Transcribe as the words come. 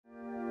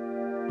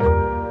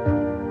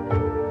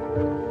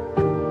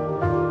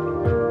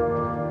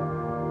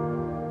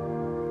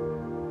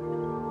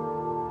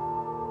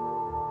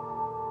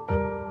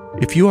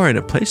If you are in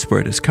a place where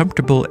it is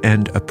comfortable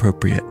and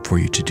appropriate for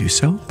you to do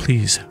so,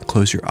 please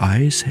close your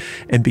eyes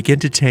and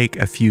begin to take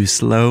a few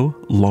slow,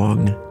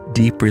 long,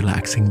 deep,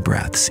 relaxing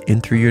breaths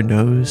in through your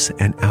nose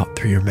and out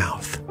through your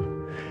mouth.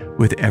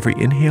 With every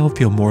inhale,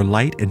 feel more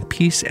light and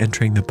peace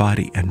entering the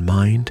body and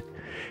mind.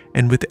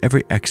 And with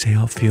every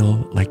exhale,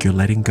 feel like you're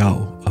letting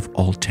go of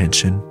all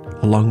tension,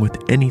 along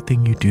with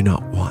anything you do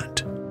not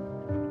want.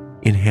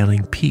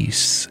 Inhaling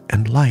peace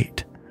and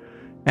light,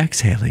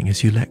 exhaling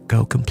as you let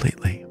go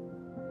completely.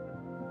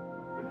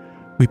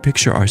 We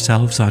picture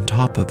ourselves on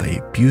top of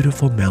a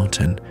beautiful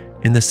mountain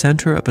in the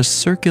center of a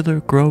circular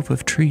grove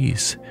of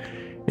trees.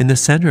 In the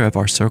center of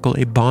our circle,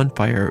 a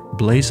bonfire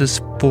blazes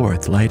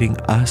forth, lighting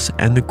us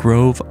and the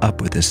grove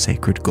up with a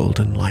sacred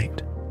golden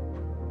light.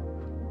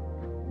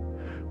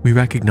 We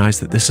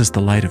recognize that this is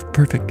the light of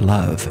perfect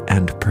love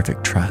and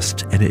perfect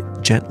trust, and it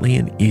gently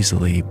and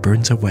easily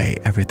burns away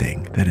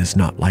everything that is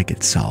not like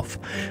itself,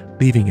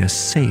 leaving us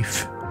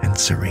safe and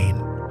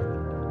serene.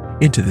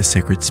 Into this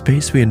sacred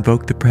space, we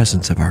invoke the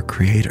presence of our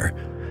Creator.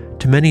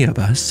 To many of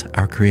us,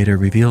 our Creator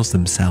reveals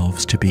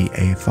themselves to be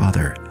a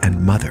father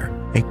and mother,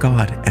 a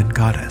god and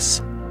goddess.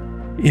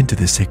 Into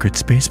this sacred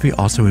space, we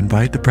also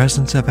invite the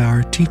presence of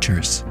our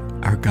teachers,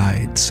 our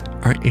guides,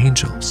 our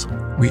angels.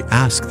 We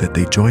ask that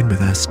they join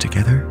with us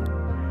together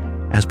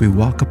as we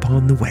walk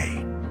upon the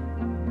way.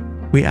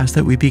 We ask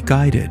that we be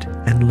guided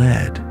and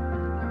led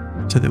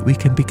so that we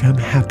can become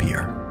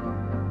happier,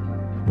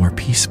 more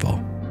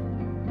peaceful,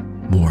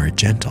 more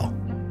gentle,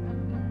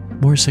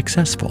 more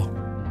successful,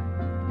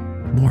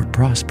 more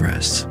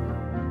prosperous,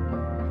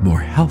 more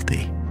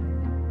healthy,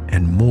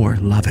 and more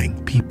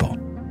loving people.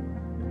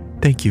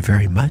 Thank you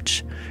very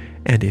much.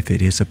 And if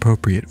it is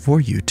appropriate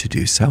for you to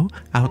do so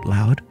out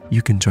loud,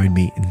 you can join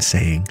me in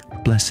saying,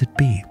 "Blessed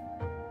be."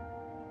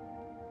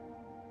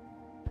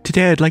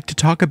 Today I'd like to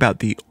talk about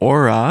the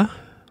aura.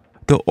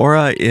 The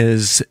aura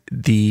is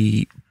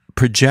the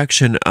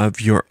projection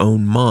of your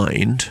own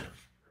mind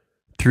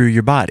through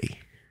your body.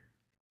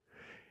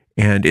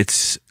 And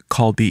it's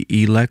called the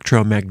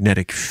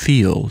electromagnetic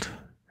field.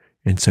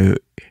 And so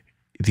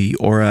the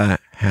aura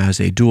has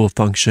a dual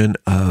function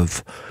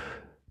of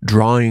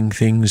drawing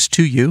things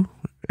to you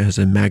as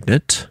a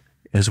magnet,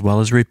 as well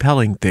as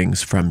repelling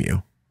things from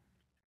you.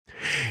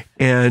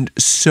 And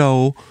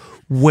so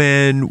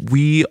when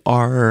we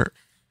are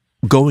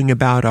going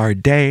about our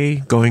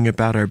day, going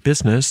about our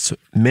business,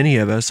 many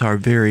of us are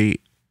very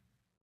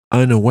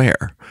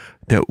unaware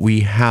that we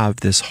have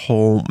this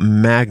whole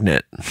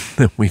magnet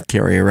that we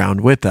carry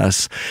around with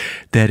us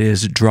that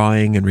is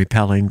drawing and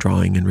repelling,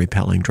 drawing and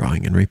repelling,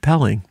 drawing and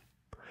repelling.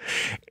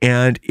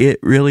 And it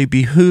really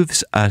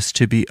behooves us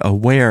to be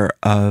aware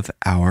of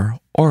our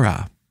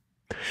aura.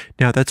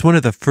 Now, that's one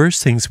of the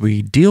first things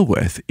we deal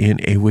with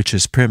in a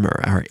Witch's Primer,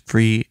 our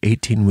free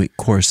 18-week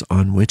course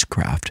on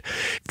witchcraft.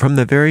 From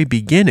the very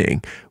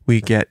beginning,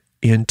 we get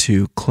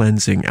into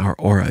cleansing our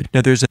aura.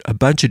 Now, there's a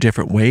bunch of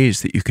different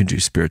ways that you can do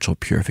spiritual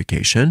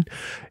purification,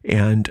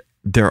 and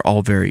they're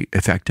all very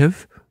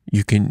effective.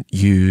 You can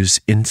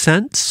use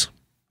incense.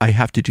 I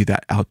have to do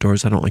that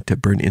outdoors. I don't like to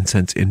burn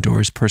incense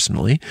indoors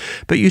personally,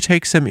 but you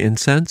take some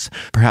incense,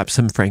 perhaps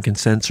some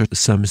frankincense or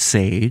some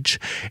sage,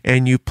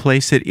 and you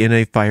place it in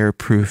a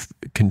fireproof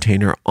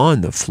container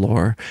on the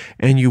floor,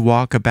 and you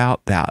walk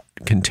about that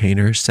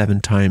container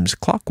 7 times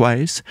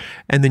clockwise,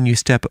 and then you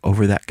step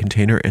over that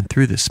container and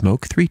through the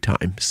smoke 3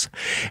 times.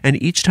 And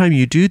each time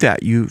you do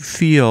that, you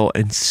feel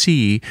and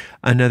see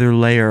another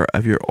layer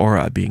of your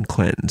aura being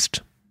cleansed.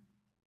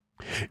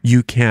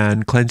 You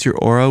can cleanse your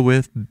aura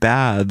with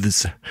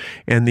baths,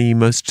 and the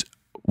most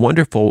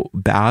wonderful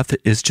bath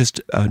is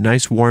just a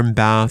nice warm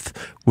bath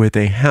with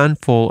a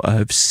handful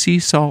of sea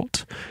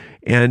salt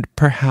and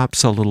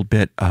perhaps a little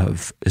bit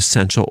of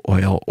essential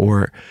oil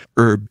or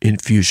herb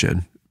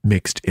infusion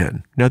mixed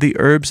in. Now, the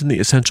herbs and the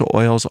essential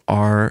oils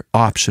are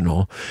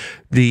optional.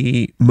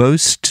 The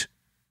most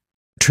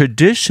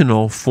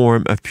traditional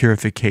form of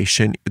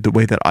purification, the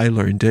way that I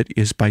learned it,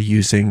 is by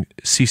using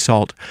sea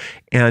salt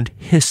and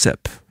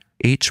hyssop. Hyssop.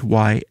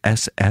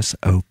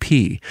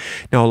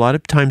 Now, a lot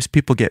of times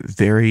people get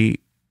very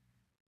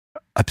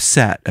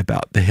upset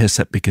about the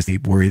hyssop because they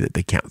worry that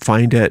they can't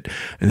find it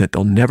and that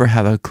they'll never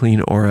have a clean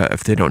aura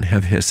if they don't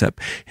have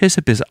hyssop.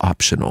 Hyssop is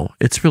optional.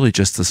 It's really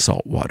just the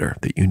salt water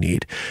that you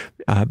need.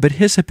 But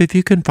hyssop, if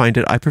you can find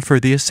it, I prefer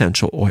the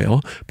essential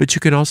oil, but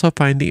you can also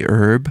find the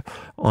herb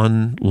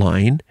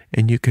online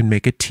and you can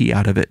make a tea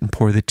out of it and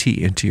pour the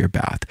tea into your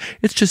bath.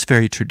 It's just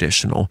very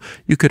traditional.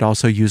 You could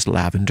also use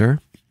lavender.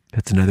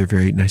 That's another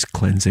very nice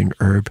cleansing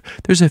herb.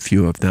 There's a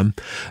few of them,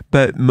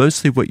 but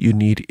mostly what you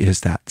need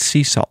is that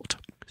sea salt.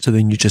 So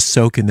then you just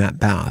soak in that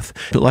bath.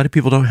 But a lot of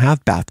people don't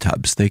have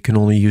bathtubs. They can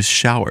only use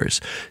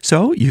showers.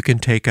 So you can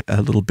take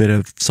a little bit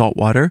of salt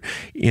water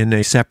in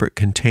a separate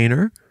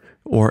container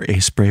or a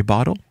spray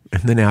bottle.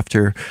 And then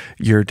after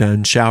you're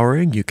done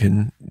showering, you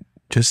can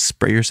just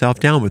spray yourself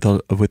down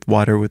with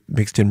water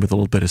mixed in with a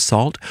little bit of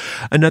salt.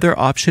 Another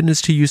option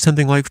is to use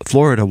something like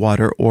Florida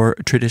water or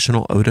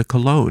traditional eau de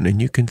cologne,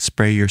 and you can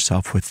spray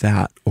yourself with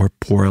that or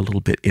pour a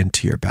little bit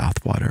into your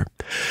bath water.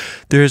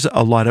 There's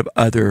a lot of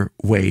other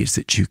ways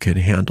that you can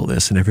handle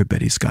this, and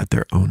everybody's got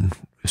their own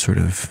sort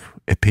of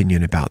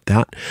opinion about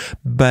that.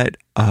 But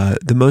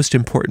the most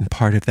important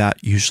part of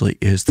that usually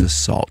is the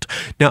salt.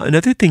 Now,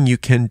 another thing you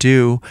can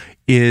do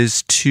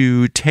is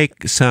to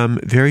take some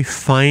very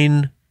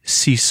fine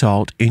sea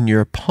salt in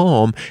your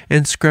palm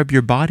and scrub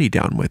your body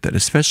down with it,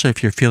 especially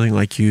if you're feeling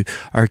like you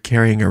are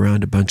carrying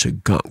around a bunch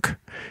of gunk.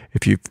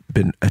 If you've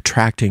been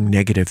attracting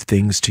negative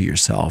things to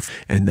yourself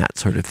and that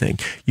sort of thing,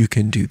 you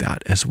can do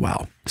that as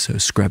well. So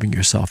scrubbing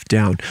yourself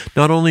down,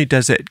 not only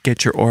does it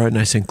get your aura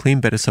nice and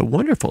clean, but it's a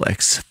wonderful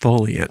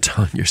exfoliant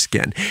on your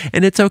skin.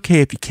 And it's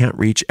okay if you can't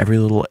reach every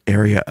little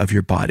area of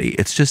your body.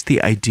 It's just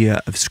the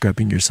idea of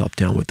scrubbing yourself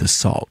down with the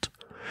salt.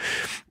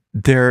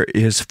 There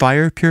is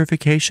fire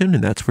purification,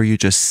 and that's where you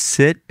just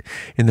sit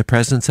in the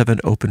presence of an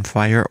open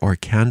fire or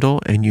candle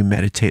and you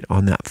meditate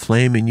on that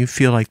flame, and you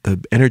feel like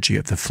the energy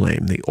of the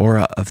flame, the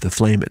aura of the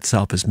flame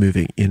itself, is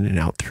moving in and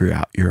out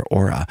throughout your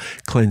aura,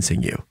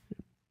 cleansing you.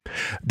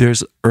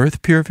 There's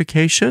earth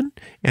purification,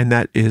 and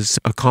that is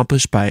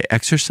accomplished by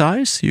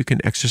exercise. You can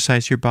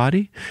exercise your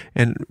body,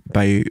 and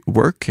by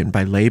work and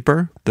by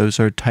labor. Those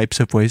are types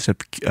of ways of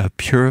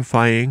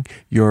purifying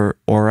your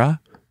aura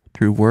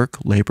through work,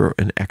 labor,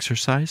 and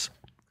exercise.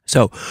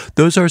 So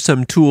those are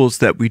some tools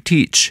that we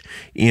teach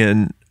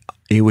in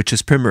A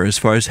Witch's Primer as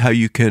far as how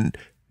you can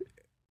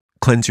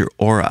cleanse your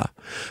aura.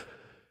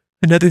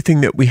 Another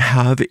thing that we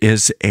have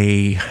is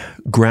a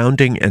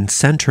grounding and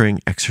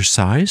centering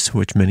exercise,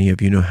 which many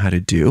of you know how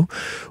to do,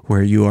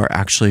 where you are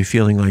actually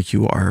feeling like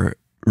you are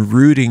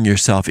rooting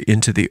yourself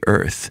into the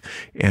earth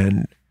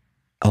and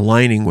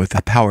aligning with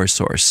the power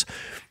source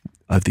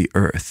of the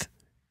earth,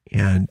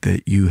 and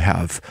that you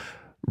have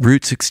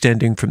roots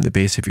extending from the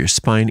base of your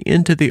spine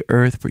into the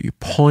earth, where you're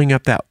pulling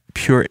up that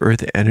pure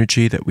earth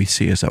energy that we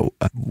see as a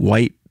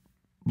white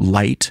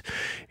light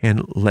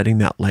and letting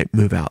that light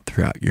move out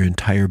throughout your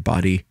entire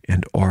body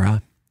and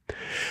aura.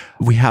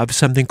 We have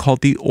something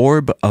called the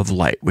orb of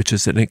light, which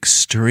is an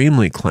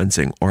extremely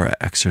cleansing aura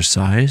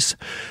exercise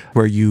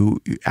where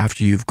you,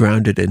 after you've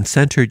grounded and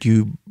centered,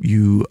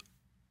 you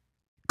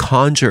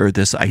conjure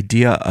this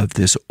idea of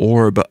this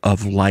orb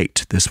of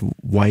light, this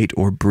white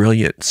or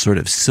brilliant sort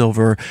of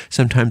silver,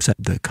 sometimes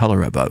the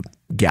color of a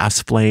gas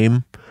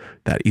flame,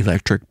 that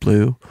electric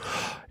blue.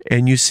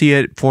 And you see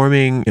it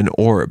forming an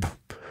orb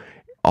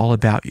all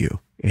about you.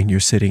 And you're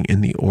sitting in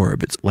the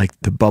orb. It's like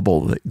the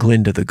bubble that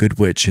Glinda the Good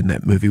Witch in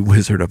that movie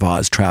Wizard of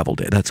Oz traveled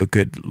in. That's a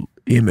good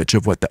image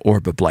of what the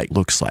orb of light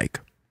looks like.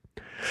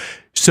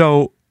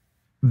 So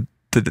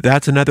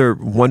that's another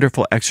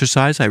wonderful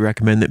exercise. I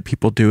recommend that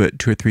people do it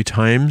 2 or 3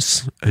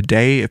 times a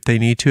day if they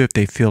need to, if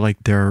they feel like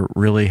they're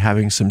really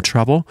having some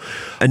trouble.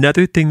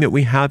 Another thing that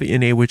we have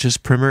in A Witch's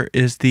Primer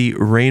is the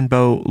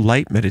rainbow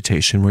light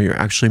meditation, where you're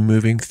actually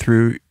moving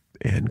through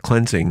and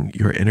cleansing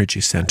your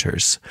energy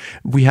centers.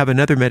 We have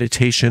another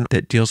meditation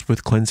that deals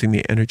with cleansing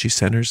the energy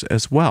centers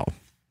as well.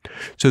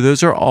 So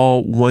those are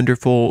all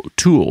wonderful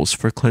tools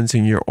for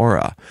cleansing your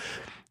aura.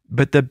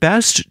 But the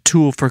best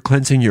tool for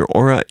cleansing your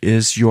aura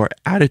is your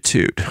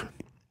attitude.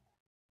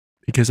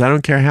 Because I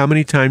don't care how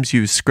many times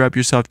you scrub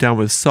yourself down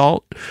with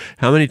salt,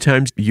 how many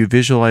times you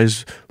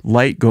visualize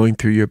light going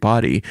through your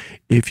body.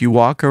 If you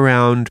walk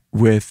around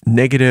with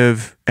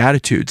negative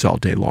attitudes all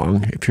day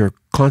long, if you're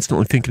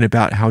constantly thinking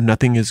about how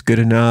nothing is good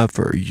enough,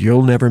 or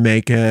you'll never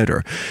make it,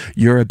 or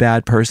you're a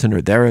bad person,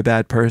 or they're a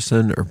bad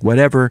person, or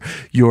whatever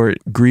your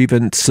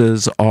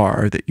grievances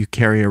are that you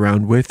carry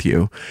around with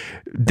you,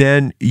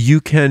 then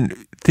you can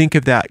think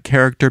of that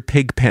character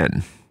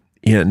Pigpen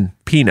in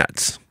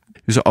Peanuts,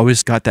 who's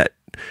always got that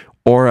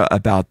aura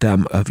about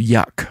them of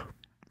yuck,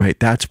 right?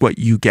 That's what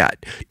you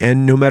get.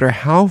 And no matter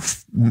how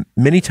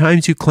many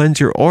times you cleanse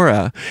your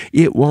aura,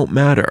 it won't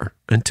matter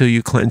until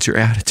you cleanse your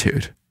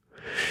attitude.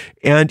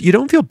 And you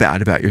don't feel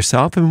bad about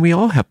yourself. And we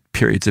all have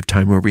periods of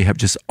time where we have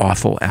just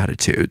awful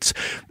attitudes.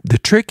 The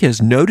trick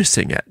is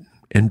noticing it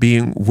and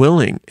being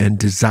willing and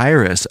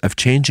desirous of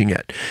changing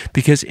it.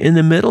 Because in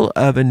the middle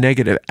of a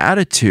negative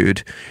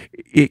attitude,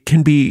 it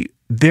can be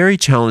very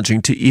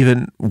challenging to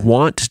even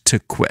want to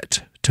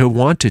quit, to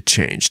want to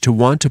change, to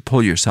want to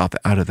pull yourself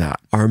out of that.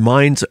 Our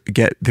minds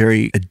get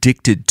very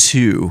addicted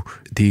to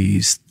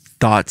these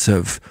thoughts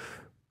of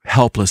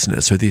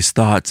helplessness, or these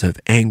thoughts of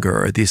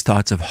anger, or these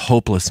thoughts of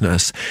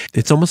hopelessness.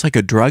 It's almost like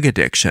a drug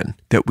addiction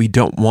that we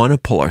don't want to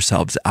pull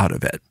ourselves out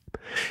of it.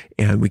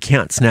 And we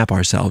can't snap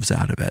ourselves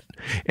out of it.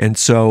 And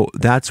so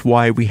that's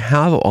why we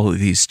have all of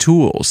these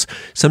tools.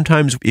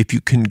 Sometimes if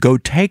you can go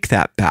take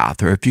that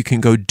bath, or if you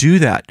can go do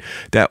that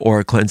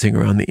aura cleansing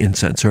around the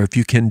incense, or if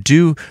you can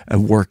do a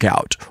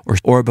workout or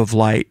orb of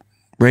light,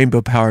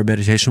 rainbow power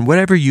meditation,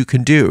 whatever you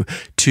can do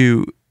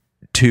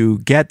to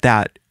get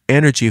that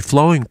energy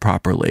flowing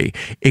properly,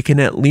 it can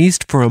at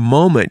least for a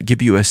moment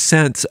give you a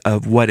sense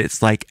of what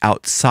it's like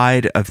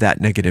outside of that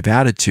negative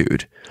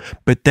attitude.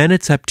 But then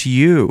it's up to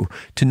you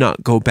to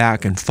not go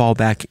back and fall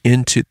back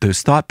into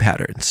those thought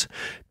patterns,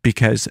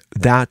 because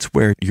that's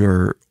where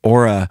your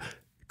aura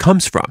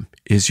comes from,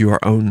 is your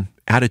own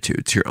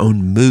attitudes, your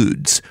own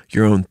moods,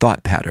 your own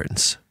thought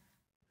patterns.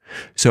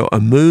 So a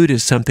mood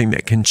is something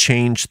that can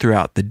change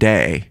throughout the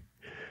day,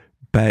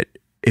 but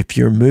if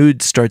your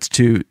mood starts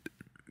to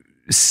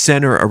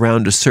center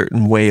around a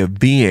certain way of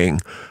being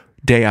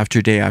day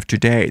after day after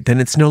day, then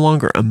it's no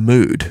longer a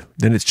mood.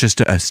 Then it's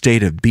just a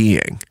state of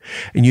being.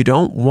 And you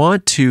don't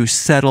want to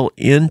settle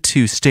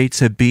into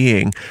states of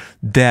being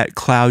that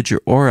cloud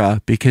your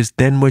aura, because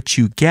then what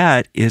you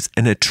get is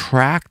an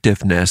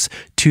attractiveness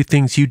to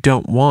things you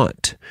don't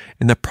want.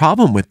 And the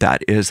problem with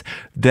that is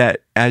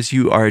that as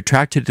you are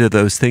attracted to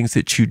those things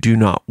that you do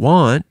not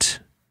want,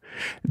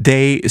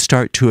 they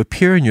start to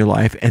appear in your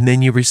life, and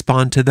then you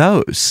respond to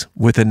those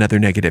with another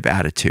negative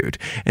attitude,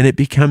 and it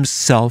becomes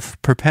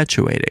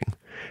self-perpetuating.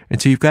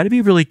 And so you've got to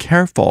be really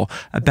careful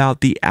about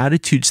the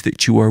attitudes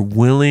that you are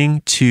willing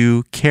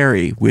to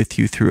carry with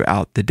you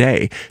throughout the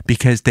day,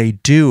 because they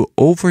do,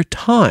 over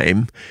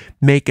time,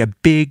 make a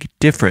big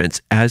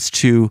difference as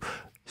to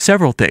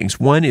several things.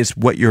 One is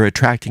what you're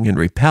attracting and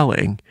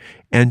repelling,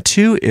 and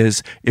two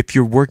is, if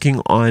you're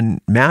working on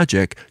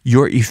magic,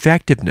 your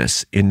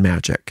effectiveness in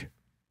magic.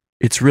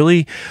 It's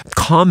really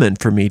common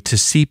for me to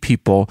see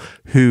people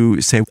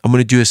who say, I'm going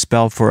to do a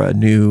spell for a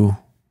new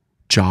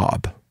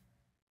job.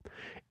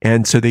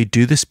 And so they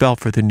do the spell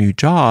for the new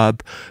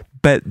job,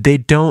 but they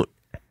don't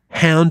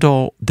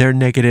handle their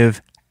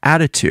negative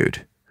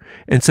attitude.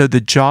 And so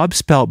the job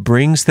spell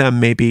brings them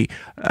maybe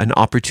an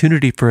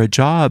opportunity for a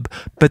job,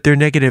 but their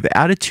negative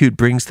attitude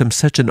brings them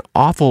such an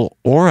awful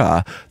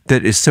aura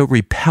that is so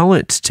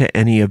repellent to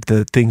any of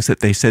the things that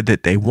they said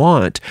that they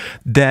want,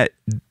 that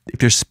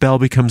their spell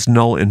becomes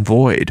null and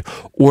void,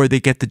 or they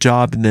get the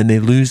job and then they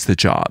lose the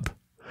job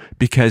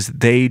because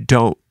they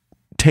don't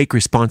take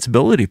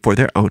responsibility for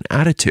their own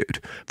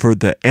attitude, for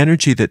the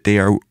energy that they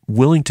are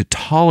willing to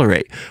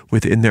tolerate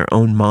within their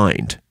own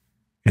mind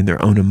and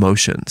their own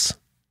emotions.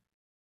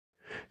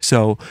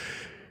 So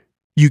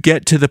you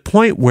get to the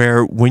point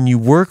where when you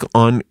work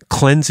on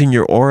cleansing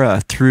your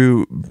aura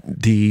through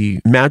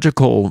the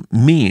magical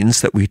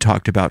means that we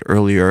talked about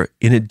earlier,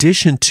 in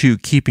addition to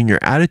keeping your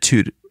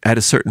attitude at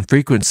a certain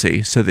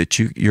frequency so that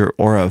your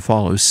aura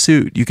follows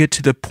suit, you get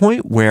to the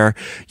point where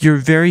you're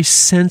very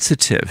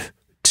sensitive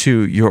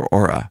to your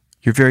aura.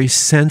 You're very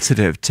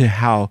sensitive to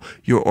how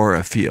your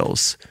aura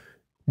feels.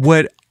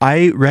 What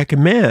I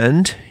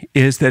recommend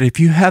is that if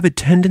you have a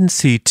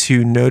tendency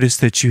to notice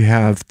that you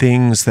have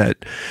things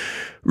that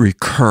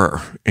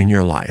recur in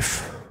your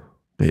life,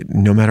 that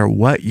no matter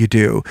what you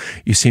do,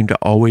 you seem to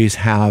always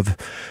have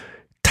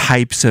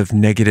types of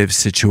negative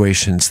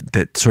situations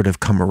that sort of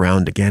come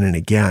around again and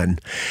again,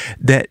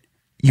 that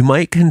you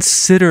might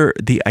consider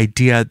the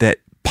idea that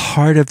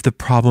part of the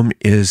problem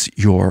is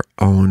your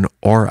own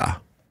aura,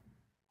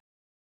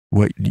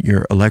 what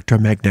your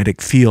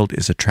electromagnetic field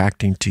is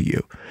attracting to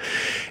you.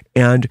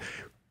 And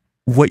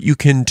what you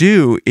can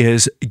do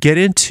is get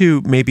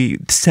into maybe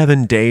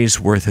 7 days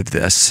worth of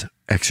this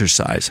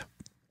exercise,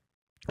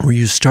 where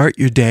you start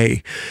your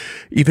day,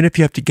 even if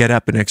you have to get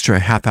up an extra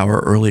half hour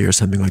early or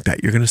something like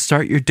that, you're going to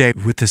start your day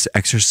with this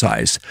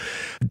exercise.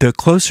 The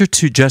closer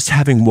to just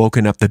having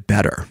woken up, the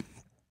better.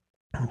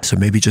 So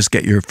maybe just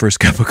get your first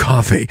cup of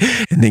coffee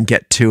and then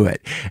get to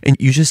it. And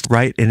you just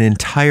write an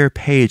entire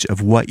page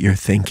of what you're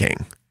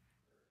thinking.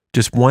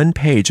 Just one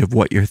page of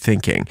what you're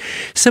thinking.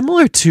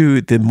 Similar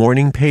to the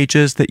morning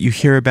pages that you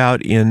hear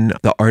about in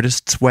The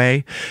Artist's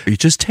Way. You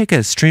just take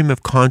a stream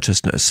of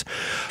consciousness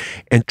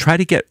and try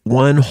to get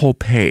one whole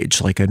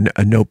page, like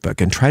a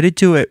notebook, and try to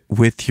do it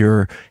with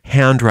your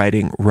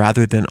handwriting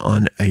rather than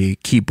on a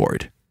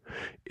keyboard.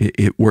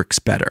 It works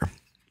better.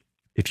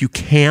 If you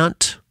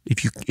can't,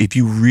 if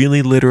you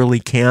really literally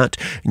can't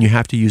and you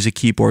have to use a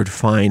keyboard,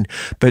 fine.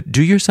 But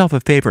do yourself a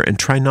favor and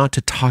try not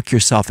to talk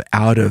yourself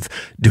out of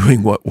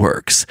doing what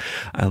works.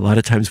 A lot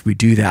of times we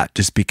do that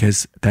just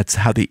because that's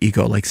how the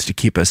ego likes to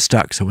keep us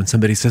stuck. So when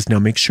somebody says, now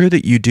make sure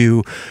that you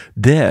do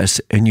this,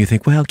 and you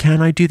think, well,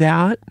 can I do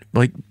that?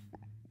 Like,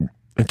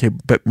 okay,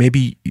 but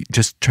maybe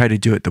just try to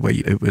do it the way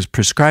it was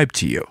prescribed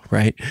to you,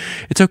 right?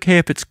 It's okay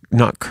if it's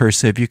not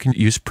cursive. You can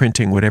use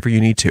printing, whatever you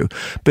need to.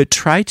 But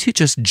try to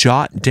just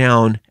jot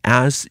down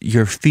as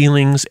your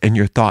feelings and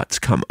your thoughts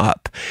come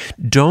up.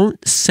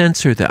 Don't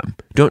censor them.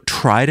 Don't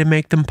try to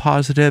make them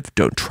positive.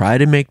 Don't try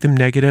to make them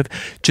negative.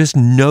 Just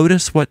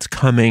notice what's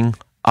coming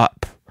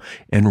up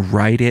and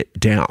write it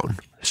down.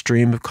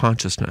 Stream of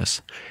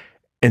consciousness.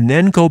 And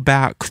then go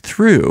back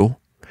through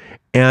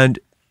and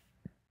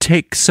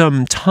take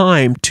some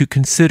time to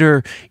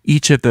consider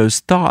each of those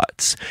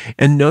thoughts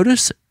and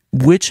notice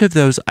which of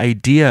those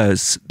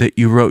ideas that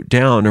you wrote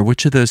down, or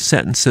which of those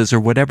sentences, or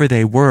whatever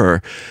they were,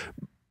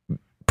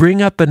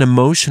 bring up an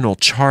emotional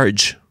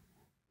charge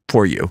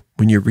for you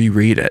when you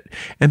reread it,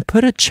 and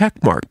put a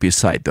check mark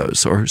beside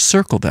those, or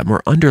circle them,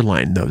 or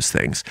underline those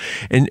things.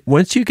 And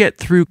once you get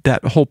through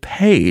that whole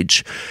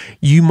page,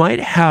 you might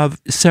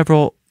have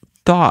several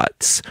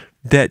thoughts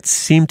that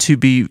seem to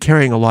be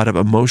carrying a lot of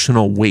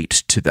emotional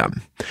weight to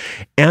them,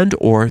 and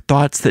or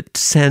thoughts that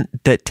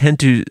tend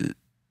to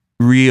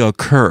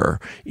reoccur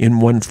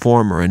in one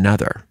form or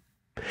another.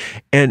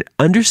 And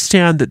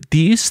understand that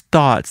these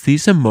thoughts,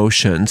 these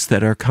emotions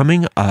that are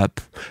coming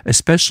up,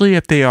 especially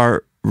if they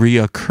are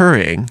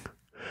reoccurring,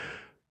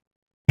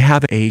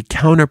 have a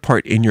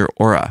counterpart in your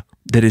aura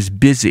that is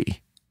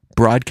busy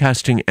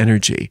broadcasting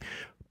energy,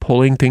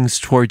 pulling things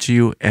towards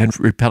you and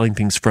repelling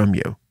things from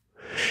you.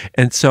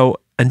 And so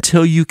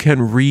until you can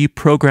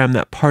reprogram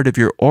that part of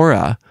your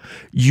aura,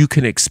 you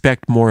can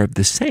expect more of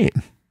the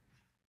same.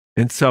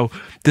 And so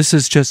this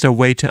is just a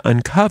way to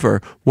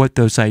uncover what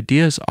those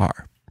ideas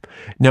are.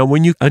 Now,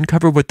 when you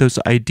uncover what those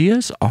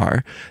ideas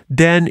are,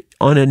 then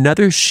on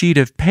another sheet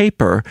of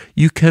paper,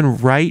 you can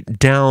write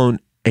down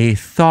a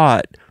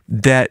thought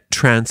that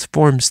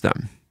transforms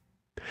them.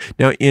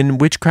 Now, in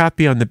Witchcraft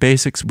Beyond the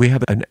Basics, we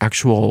have an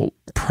actual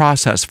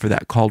process for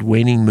that called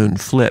waning moon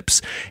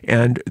flips,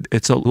 and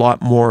it's a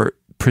lot more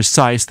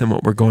precise than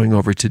what we're going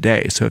over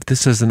today. So if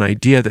this is an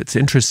idea that's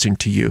interesting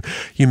to you,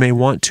 you may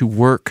want to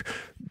work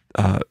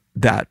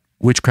that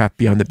Witchcraft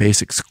Beyond the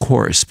Basics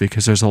course,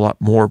 because there's a lot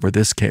more where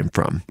this came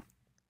from.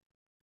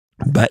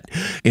 But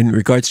in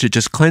regards to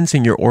just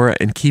cleansing your aura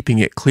and keeping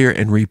it clear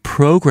and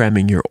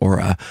reprogramming your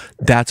aura,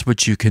 that's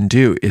what you can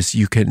do, is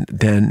you can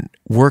then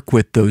work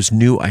with those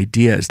new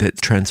ideas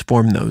that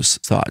transform those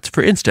thoughts.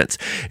 For instance,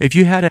 if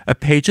you had a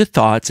page of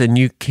thoughts and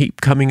you keep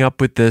coming up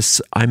with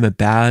this, I'm a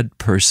bad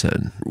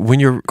person.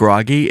 When you're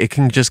groggy, it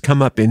can just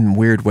come up in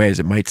weird ways.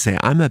 It might say,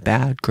 I'm a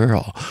bad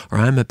girl, or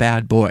I'm a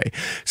bad boy,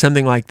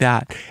 something like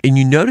that. And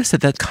you notice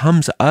that that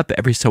comes up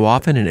every so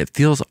often and it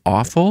feels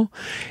awful.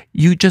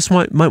 You just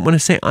might want to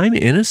say, I'm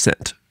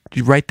innocent.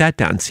 You write that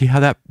down, see how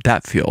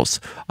that feels.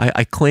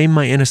 I claim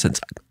my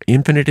innocence.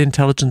 Infinite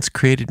intelligence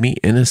created me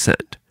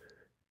innocent.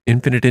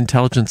 Infinite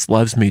intelligence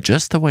loves me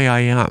just the way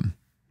I am.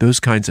 Those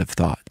kinds of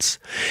thoughts.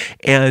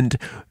 And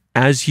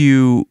as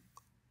you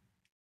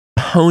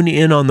hone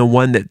in on the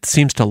one that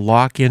seems to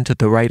lock into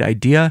the right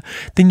idea,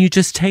 then you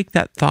just take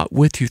that thought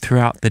with you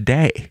throughout the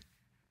day.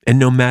 And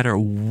no matter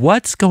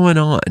what's going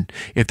on,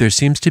 if there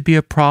seems to be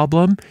a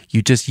problem,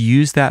 you just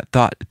use that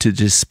thought to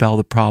dispel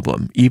the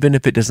problem, even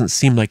if it doesn't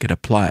seem like it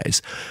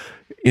applies.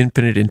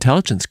 Infinite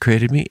intelligence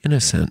created me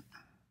innocent.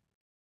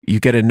 You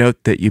get a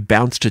note that you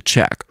bounced a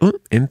check. Oh,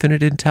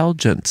 infinite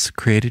intelligence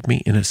created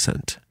me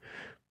innocent.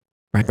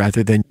 Right?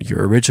 Rather than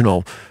your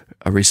original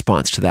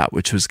response to that,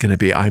 which was going to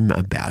be, I'm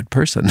a bad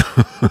person.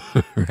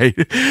 Right?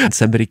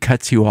 Somebody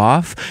cuts you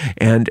off,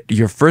 and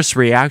your first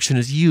reaction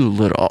is, you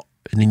little.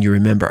 And then you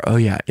remember, oh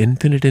yeah,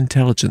 infinite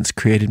intelligence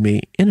created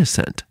me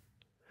innocent.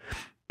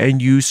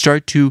 And you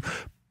start to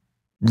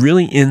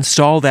really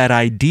install that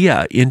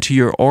idea into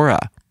your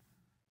aura.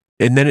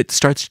 And then it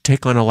starts to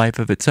take on a life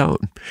of its own.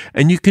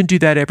 And you can do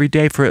that every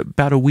day for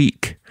about a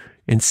week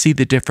and see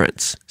the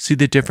difference. See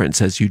the difference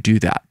as you do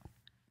that.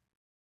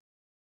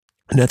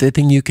 Another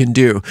thing you can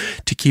do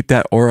to keep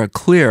that aura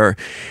clear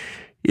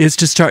is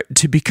to start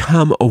to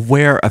become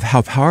aware of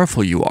how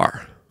powerful you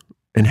are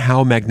and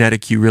how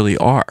magnetic you really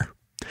are.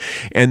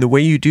 And the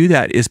way you do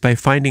that is by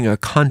finding a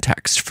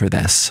context for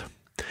this.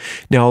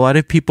 Now, a lot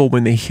of people,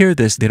 when they hear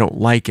this, they don't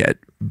like it,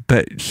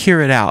 but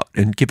hear it out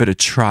and give it a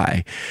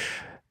try.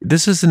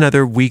 This is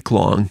another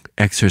week-long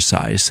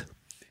exercise.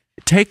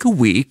 Take a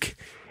week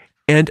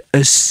and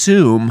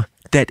assume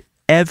that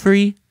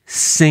every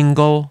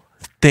single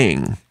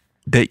thing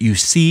that you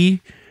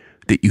see,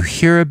 that you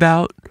hear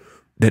about,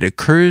 that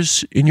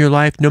occurs in your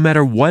life, no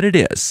matter what it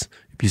is,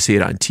 if you see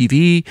it on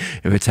TV,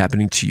 if it's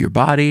happening to your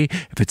body,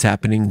 if it's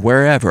happening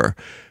wherever,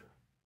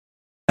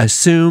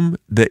 assume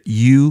that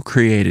you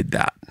created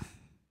that.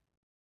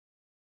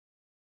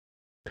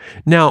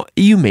 Now,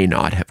 you may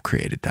not have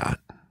created that,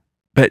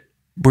 but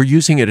we're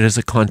using it as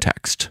a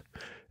context.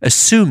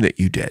 Assume that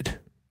you did.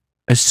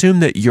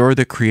 Assume that you're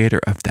the creator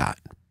of that.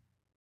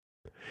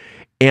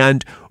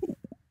 And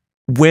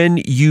when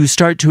you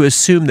start to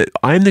assume that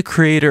I'm the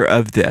creator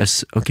of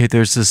this, okay,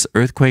 there's this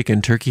earthquake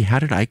in Turkey. How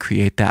did I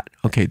create that?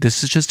 Okay,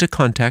 this is just a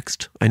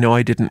context. I know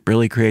I didn't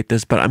really create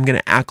this, but I'm going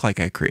to act like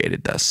I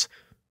created this,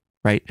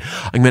 right?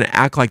 I'm going to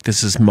act like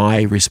this is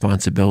my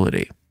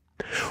responsibility.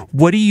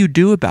 What do you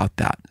do about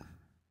that?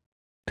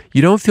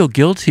 You don't feel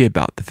guilty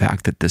about the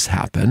fact that this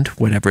happened,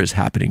 whatever is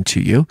happening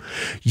to you.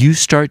 You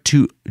start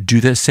to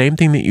do the same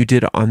thing that you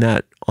did on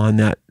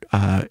that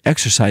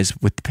exercise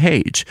with the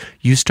page.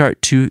 You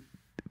start to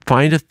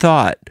find a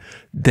thought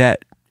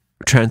that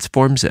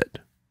transforms it.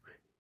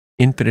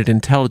 Infinite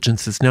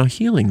intelligence is now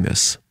healing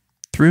this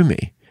through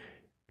me.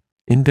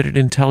 Infinite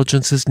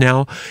intelligence is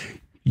now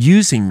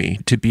using me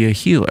to be a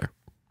healer.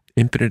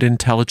 Infinite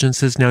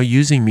intelligence is now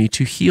using me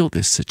to heal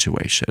this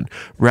situation.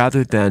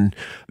 Rather than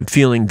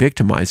feeling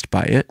victimized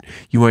by it,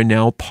 you are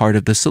now part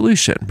of the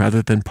solution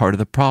rather than part of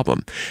the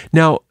problem.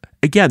 Now,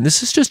 again,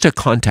 this is just a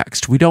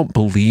context. We don't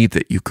believe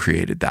that you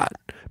created that.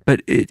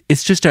 But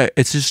it's just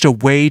a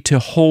way to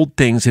hold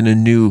things in a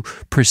new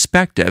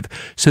perspective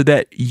so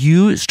that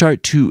you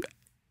start to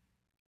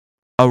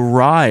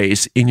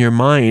arise in your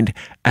mind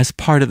as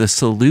part of the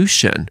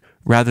solution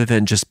rather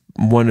than just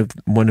one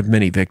of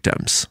many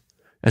victims.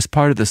 As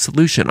part of the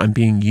solution, I'm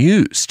being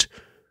used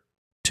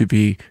to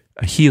be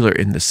a healer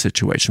in this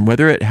situation,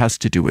 whether it has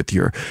to do with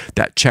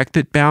that check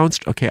that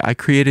bounced. Okay, I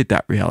created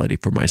that reality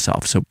for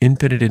myself. So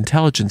infinite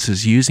intelligence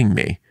is using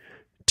me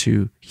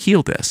to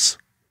heal this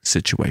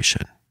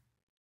situation.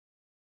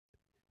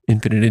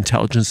 Infinite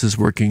intelligence is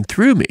working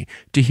through me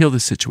to heal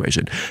the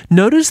situation.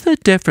 Notice the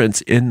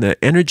difference in the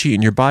energy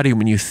in your body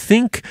when you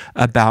think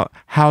about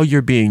how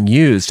you're being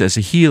used as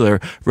a healer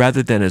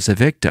rather than as a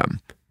victim.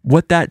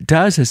 What that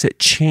does is it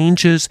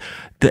changes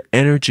the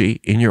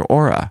energy in your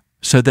aura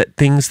so that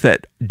things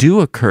that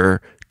do occur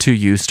to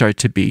you start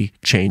to be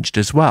changed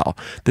as well.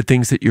 The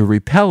things that you're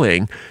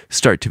repelling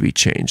start to be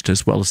changed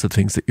as well as the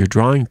things that you're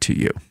drawing to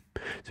you.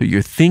 So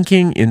you're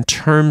thinking in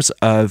terms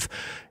of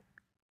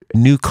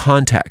new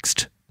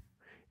context.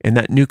 And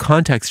that new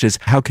context is,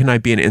 how can I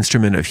be an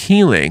instrument of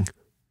healing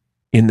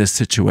in this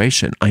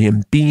situation? I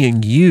am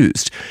being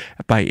used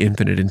by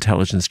infinite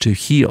intelligence to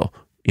heal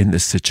in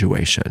this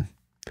situation.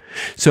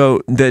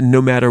 So then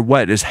no matter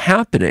what is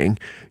happening,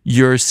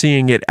 you're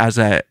seeing it as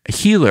a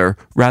healer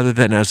rather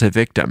than as a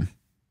victim.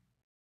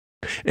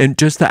 And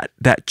just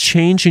that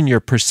change in your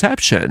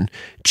perception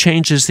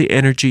changes the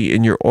energy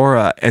in your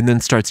aura and then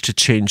starts to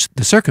change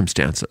the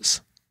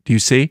circumstances. Do you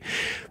see?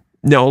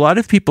 Now, a lot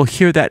of people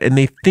hear that and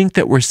they think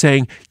that we're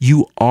saying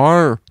you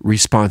are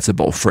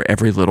responsible for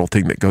every little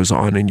thing that goes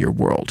on in your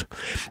world.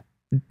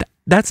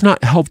 That's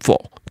not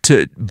helpful,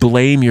 to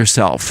blame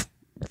yourself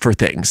for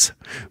things.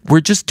 We're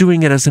just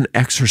doing it as an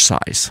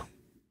exercise.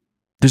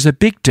 There's a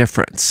big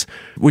difference.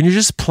 When you're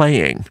just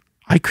playing,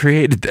 I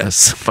created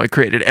this. I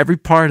created every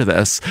part of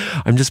this.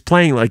 I'm just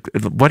playing like,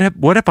 what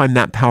if I'm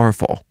that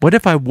powerful? What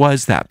if I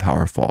was that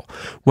powerful?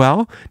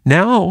 Well,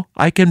 now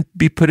I can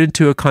be put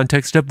into a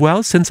context of,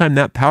 well, since I'm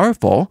that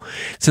powerful,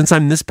 since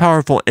I'm this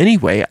powerful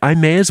anyway, I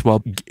may as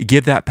well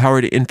give that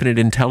power to infinite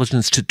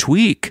intelligence to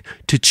tweak,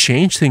 to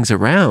change things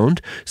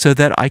around so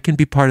that I can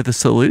be part of the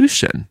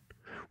solution.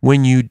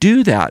 When you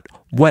do that,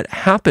 what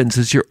happens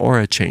is your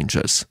aura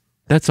changes.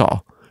 That's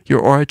all. Your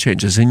aura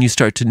changes and you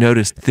start to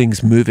notice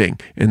things moving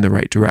in the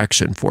right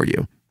direction for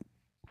you.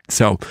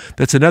 So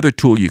that's another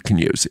tool you can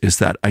use, is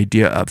that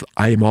idea of,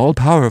 I am all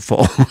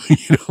powerful.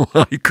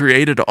 I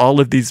created all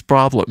of these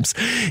problems.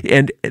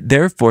 And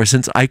therefore,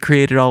 since I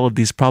created all of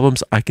these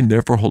problems, I can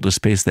therefore hold a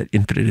space that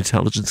infinite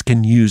intelligence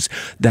can use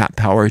that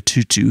power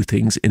to do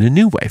things in a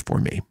new way for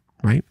me,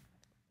 right?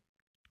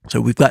 So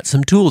we've got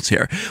some tools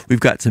here. We've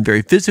got some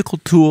very physical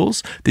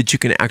tools that you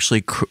can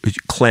actually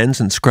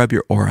cleanse and scrub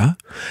your aura.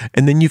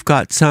 And then you've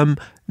got some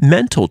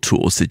mental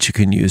tools that you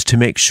can use to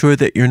make sure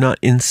that you're not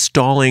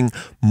installing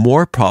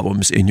more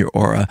problems in your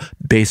aura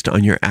based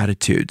on your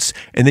attitudes.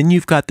 And then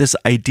you've got this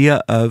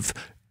idea of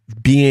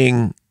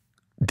being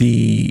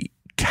the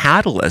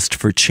catalyst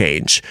for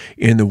change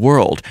in the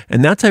world.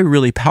 And that's a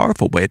really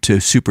powerful way to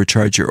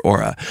supercharge your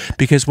aura.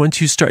 Because once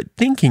you start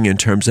thinking in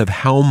terms of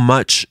how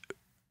much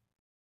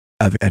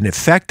of an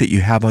effect that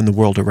you have on the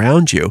world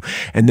around you,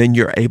 and then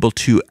you're able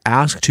to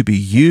ask to be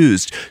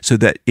used so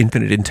that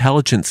infinite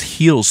intelligence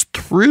heals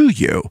through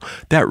you,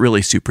 that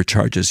really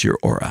supercharges your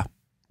aura.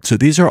 So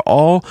these are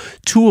all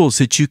tools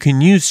that you can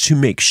use to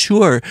make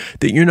sure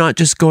that you're not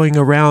just going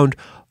around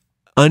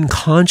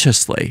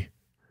unconsciously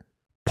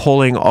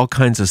pulling all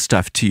kinds of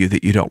stuff to you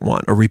that you don't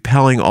want, or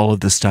repelling all of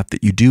the stuff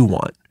that you do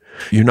want.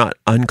 You're not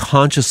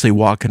unconsciously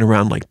walking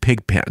around like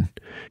Pigpen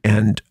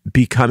and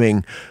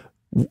becoming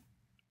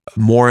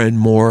more and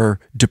more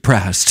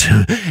depressed,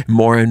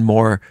 more and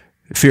more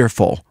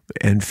fearful,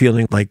 and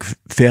feeling like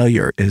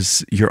failure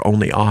is your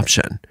only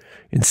option.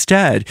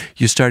 Instead,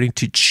 you're starting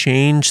to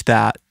change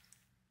that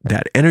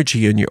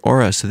energy in your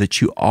aura so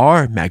that you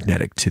are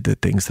magnetic to the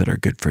things that are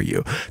good for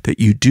you, that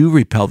you do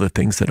repel the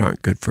things that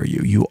aren't good for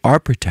you. You are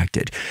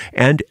protected,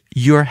 and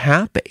you're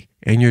happy,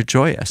 and you're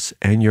joyous,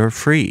 and you're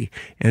free,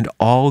 and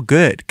all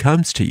good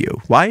comes to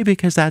you. Why?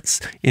 Because that's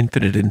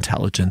infinite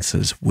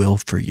intelligence's will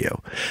for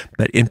you.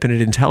 But infinite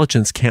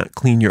intelligence can't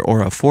clean your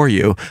aura for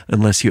you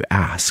unless you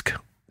ask.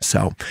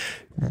 So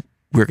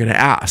we're going to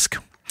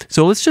ask.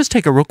 So let's just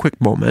take a real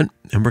quick moment,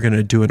 and we're going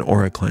to do an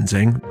aura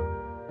cleansing.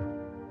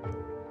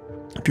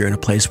 If you're in a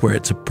place where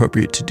it's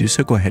appropriate to do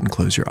so, go ahead and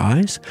close your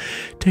eyes.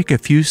 Take a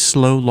few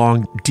slow,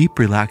 long, deep,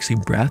 relaxing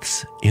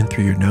breaths in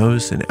through your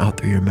nose and out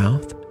through your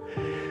mouth.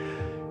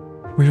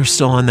 We're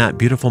still on that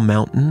beautiful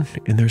mountain,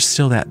 and there's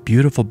still that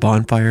beautiful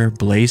bonfire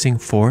blazing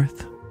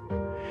forth.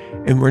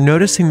 And we're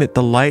noticing that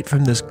the light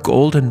from this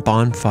golden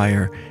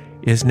bonfire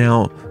is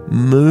now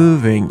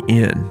moving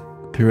in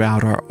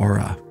throughout our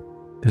aura.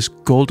 This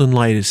golden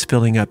light is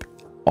filling up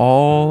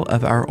all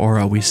of our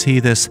aura. We see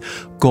this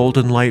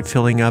golden light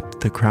filling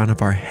up the crown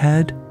of our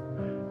head,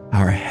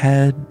 our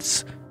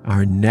heads,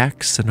 our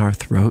necks, and our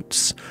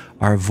throats.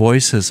 Our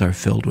voices are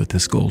filled with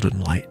this golden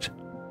light.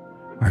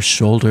 Our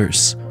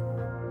shoulders,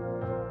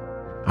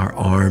 our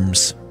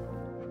arms,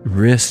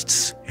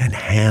 wrists, and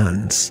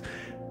hands.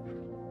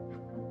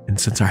 And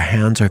since our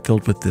hands are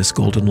filled with this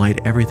golden light,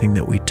 everything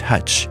that we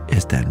touch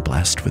is then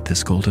blessed with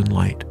this golden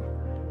light.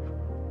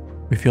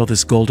 We feel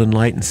this golden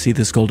light and see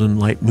this golden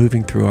light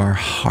moving through our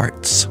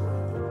hearts,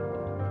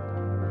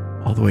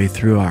 all the way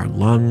through our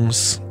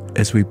lungs,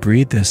 as we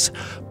breathe this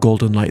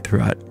golden light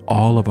throughout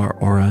all of our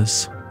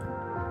auras.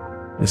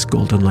 This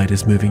golden light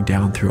is moving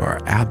down through our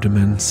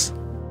abdomens,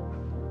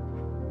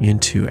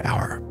 into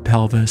our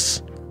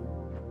pelvis,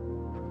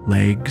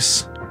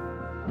 legs,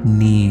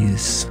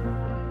 knees,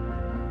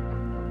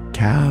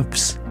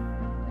 calves,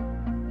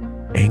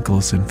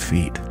 ankles, and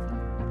feet.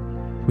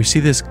 We see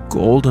this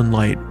golden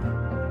light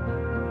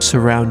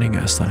surrounding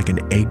us like an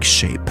egg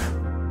shape,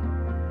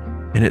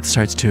 and it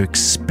starts to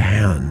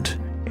expand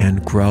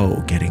and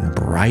grow, getting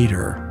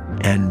brighter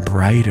and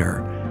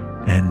brighter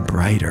and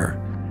brighter.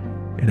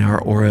 And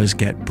our auras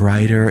get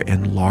brighter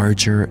and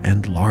larger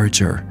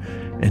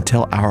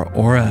until our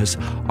auras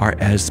are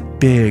as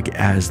big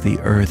as the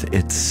earth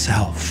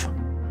itself.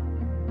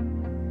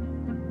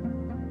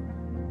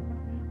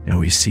 Now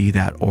we see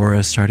that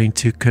aura starting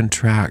to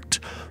contract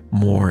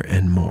more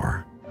and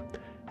more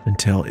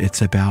until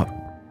it's about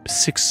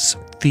 6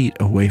 feet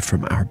away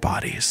from our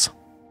bodies.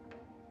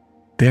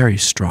 Very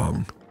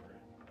strong,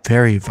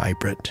 very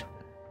vibrant.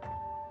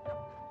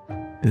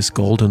 This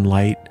golden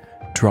light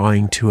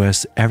drawing to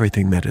us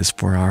everything that is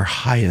for our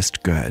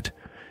highest good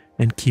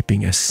and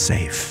keeping us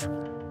safe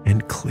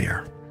and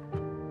clear.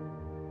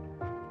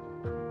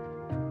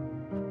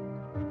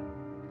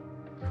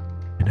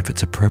 And if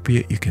it's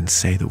appropriate, you can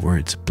say the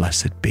words,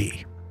 "Blessed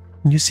be."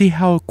 And you see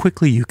how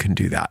quickly you can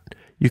do that.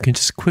 You can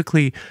just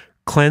quickly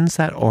cleanse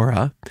that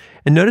aura.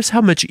 And notice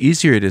how much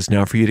easier it is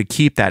now for you to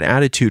keep that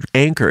attitude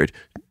anchored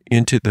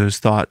into those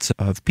thoughts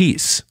of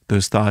peace,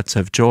 those thoughts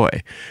of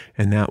joy.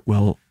 And that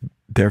will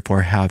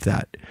therefore have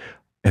that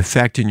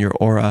effect in your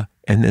aura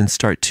and then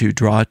start to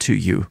draw to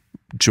you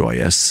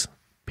joyous,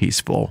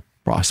 peaceful,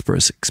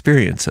 prosperous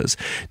experiences.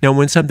 Now,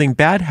 when something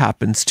bad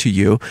happens to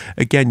you,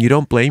 again, you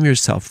don't blame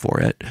yourself for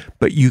it,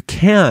 but you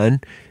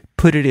can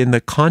put it in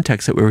the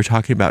context that we were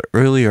talking about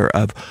earlier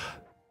of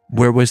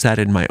where was that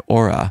in my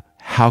aura?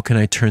 How can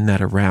I turn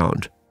that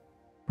around?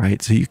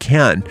 Right? So you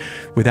can,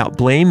 without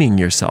blaming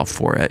yourself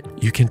for it,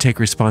 you can take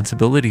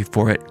responsibility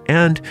for it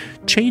and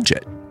change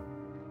it.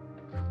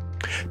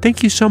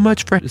 Thank you so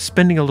much for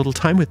spending a little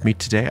time with me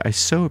today. I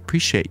so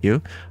appreciate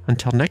you.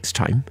 Until next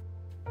time,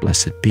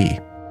 blessed be.